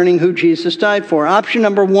concerning who Jesus died for. Option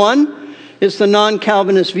number one is the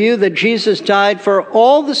non-Calvinist view that Jesus died for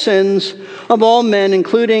all the sins of all men,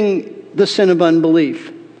 including the sin of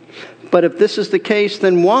unbelief. But if this is the case,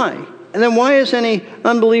 then why? And then why is any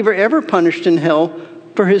unbeliever ever punished in hell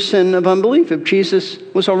for his sin of unbelief if Jesus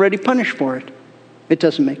was already punished for it? It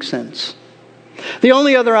doesn't make sense. The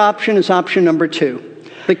only other option is option number two,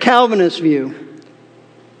 the Calvinist view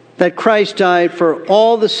that Christ died for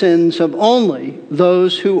all the sins of only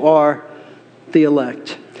those who are the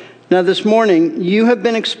elect. Now this morning, you have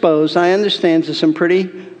been exposed, I understand, to some pretty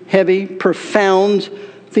heavy, profound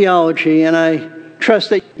theology, and I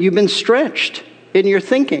trust that you've been stretched in your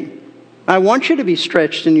thinking. I want you to be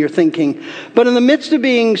stretched in your thinking. But in the midst of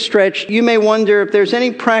being stretched, you may wonder if there's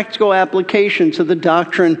any practical application to the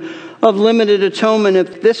doctrine of limited atonement,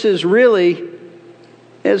 if this is it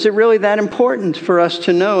really that important for us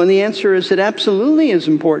to know? And the answer is it absolutely is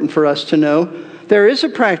important for us to know. There is a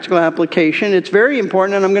practical application. It's very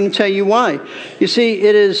important, and I'm going to tell you why. You see,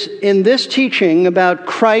 it is in this teaching about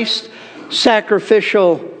Christ's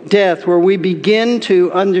sacrificial death where we begin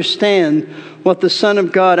to understand what the Son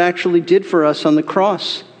of God actually did for us on the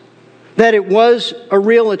cross. That it was a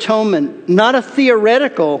real atonement, not a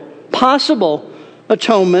theoretical, possible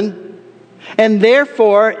atonement, and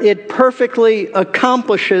therefore it perfectly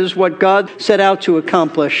accomplishes what God set out to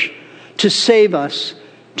accomplish, to save us,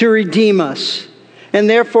 to redeem us. And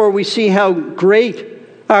therefore we see how great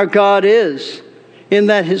our God is, in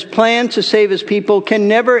that his plan to save his people can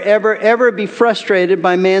never, ever, ever be frustrated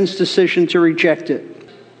by man's decision to reject it.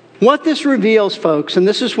 What this reveals, folks, and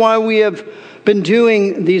this is why we have been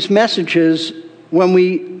doing these messages when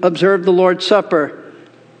we observe the Lord's Supper,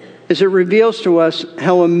 is it reveals to us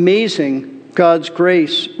how amazing God's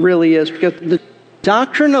grace really is. Because the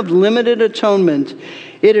doctrine of limited atonement,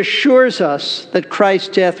 it assures us that Christ's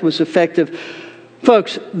death was effective.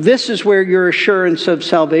 Folks, this is where your assurance of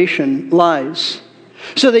salvation lies.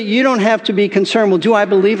 So that you don't have to be concerned, well, do I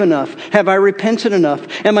believe enough? Have I repented enough?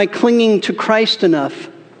 Am I clinging to Christ enough?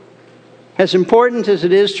 As important as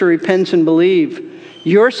it is to repent and believe,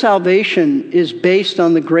 your salvation is based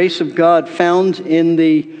on the grace of God found in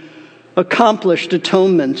the accomplished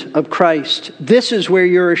atonement of Christ. This is where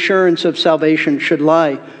your assurance of salvation should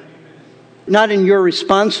lie. Not in your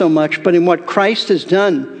response so much, but in what Christ has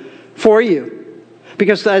done for you.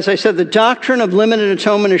 Because, as I said, the doctrine of limited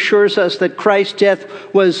atonement assures us that Christ's death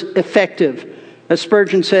was effective. As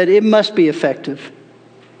Spurgeon said, it must be effective.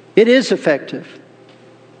 It is effective.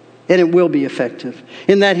 And it will be effective.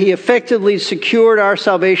 In that he effectively secured our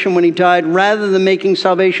salvation when he died, rather than making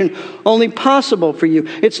salvation only possible for you.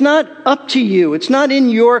 It's not up to you. It's not in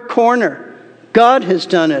your corner. God has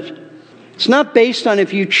done it. It's not based on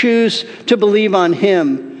if you choose to believe on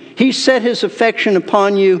him. He set his affection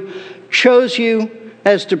upon you, chose you,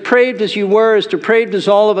 as depraved as you were, as depraved as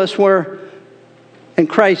all of us were, and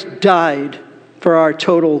Christ died for our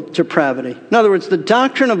total depravity. In other words, the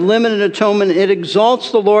doctrine of limited atonement, it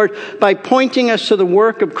exalts the Lord by pointing us to the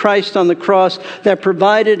work of Christ on the cross that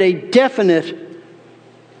provided a definite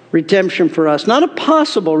redemption for us. Not a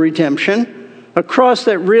possible redemption, a cross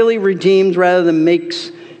that really redeems rather than makes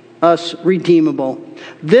us redeemable.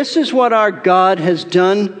 This is what our God has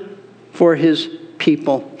done for his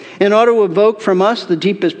people, and ought to evoke from us the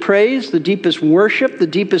deepest praise, the deepest worship, the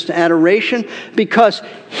deepest adoration, because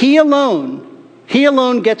he alone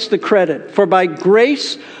gets the credit. For by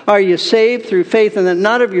grace are you saved through faith, and that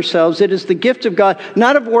not of yourselves. It is the gift of God,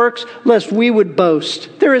 not of works, lest we would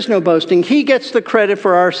boast. There is no boasting. He gets the credit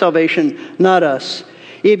for our salvation, not us.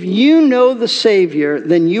 If you know the Savior,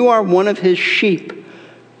 then you are one of his sheep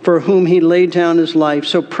for whom he laid down his life.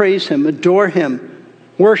 So praise him, adore him,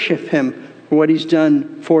 worship him for what he's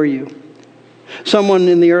done for you. Someone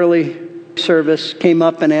in the early service came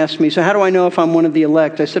up and asked me, so how do I know if I'm one of the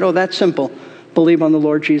elect? I said, oh, that's simple. Believe on the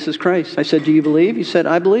Lord Jesus Christ. I said, do you believe? He said,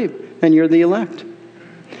 I believe, and you're the elect.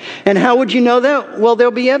 And how would you know that? Well,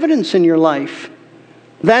 there'll be evidence in your life.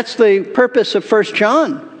 That's the purpose of 1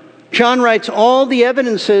 John. John writes all the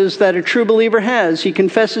evidences that a true believer has. He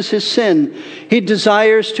confesses his sin. He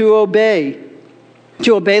desires to obey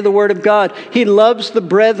the word of God. He loves the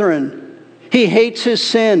brethren. He hates his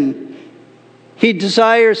sin. He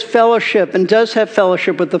desires fellowship and does have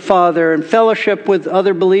fellowship with the Father and fellowship with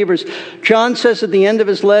other believers. John says at the end of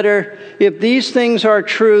his letter, if these things are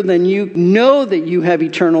true, then you know that you have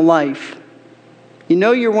eternal life. You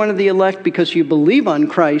know you're one of the elect because you believe on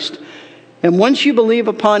Christ. And once you believe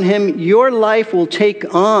upon him, your life will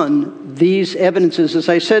take on these evidences. As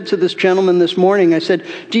I said to this gentleman this morning, I said,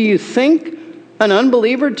 do you think an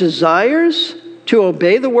unbeliever desires to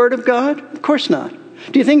obey the word of God? Of course not.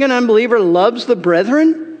 Do you think an unbeliever loves the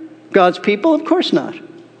brethren, God's people? Of course not.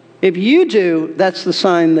 If you do, that's the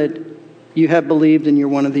sign that you have believed and you're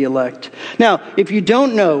one of the elect. Now, if you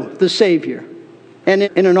don't know the Savior, and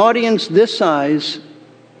in an audience this size,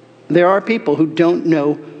 there are people who don't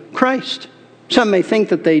know Christ. Some may think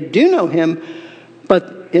that they do know him,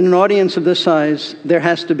 but in an audience of this size, there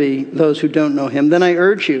has to be those who don't know him. Then I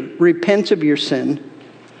urge you, repent of your sin,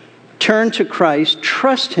 turn to Christ,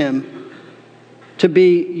 trust him to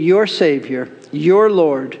be your Savior, your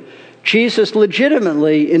Lord. Jesus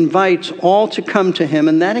legitimately invites all to come to him,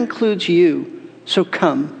 and that includes you. So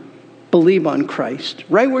come, believe on Christ.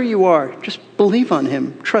 Right where you are, just believe on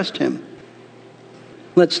him, trust him.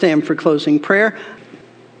 Let's stand for closing prayer.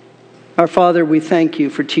 Our Father, we thank you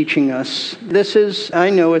for teaching us. This is, I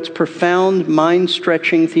know it's profound,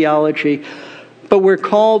 mind-stretching theology, but we're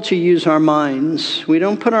called to use our minds. We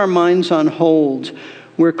don't put our minds on hold.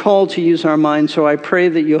 We're called to use our minds, so I pray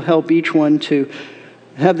that you'll help each one to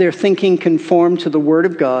have their thinking conform to the Word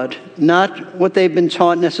of God, not what they've been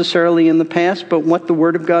taught necessarily in the past, but what the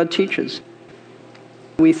Word of God teaches.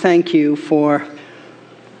 We thank you for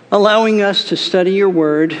allowing us to study your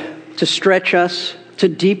Word, to stretch us, to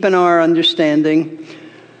deepen our understanding,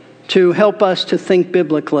 to help us to think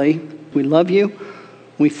biblically. We love you.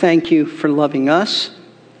 We thank you for loving us.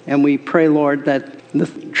 And we pray, Lord, that the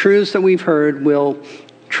truths that we've heard will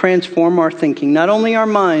transform our thinking, not only our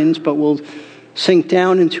minds, but will sink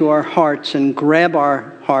down into our hearts and grab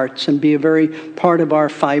our hearts and be a very part of our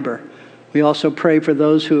fiber. We also pray for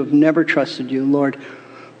those who have never trusted you, Lord.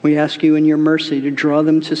 We ask you in your mercy to draw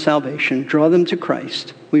them to salvation, draw them to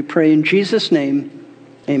Christ. We pray in Jesus' name,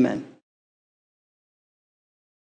 amen.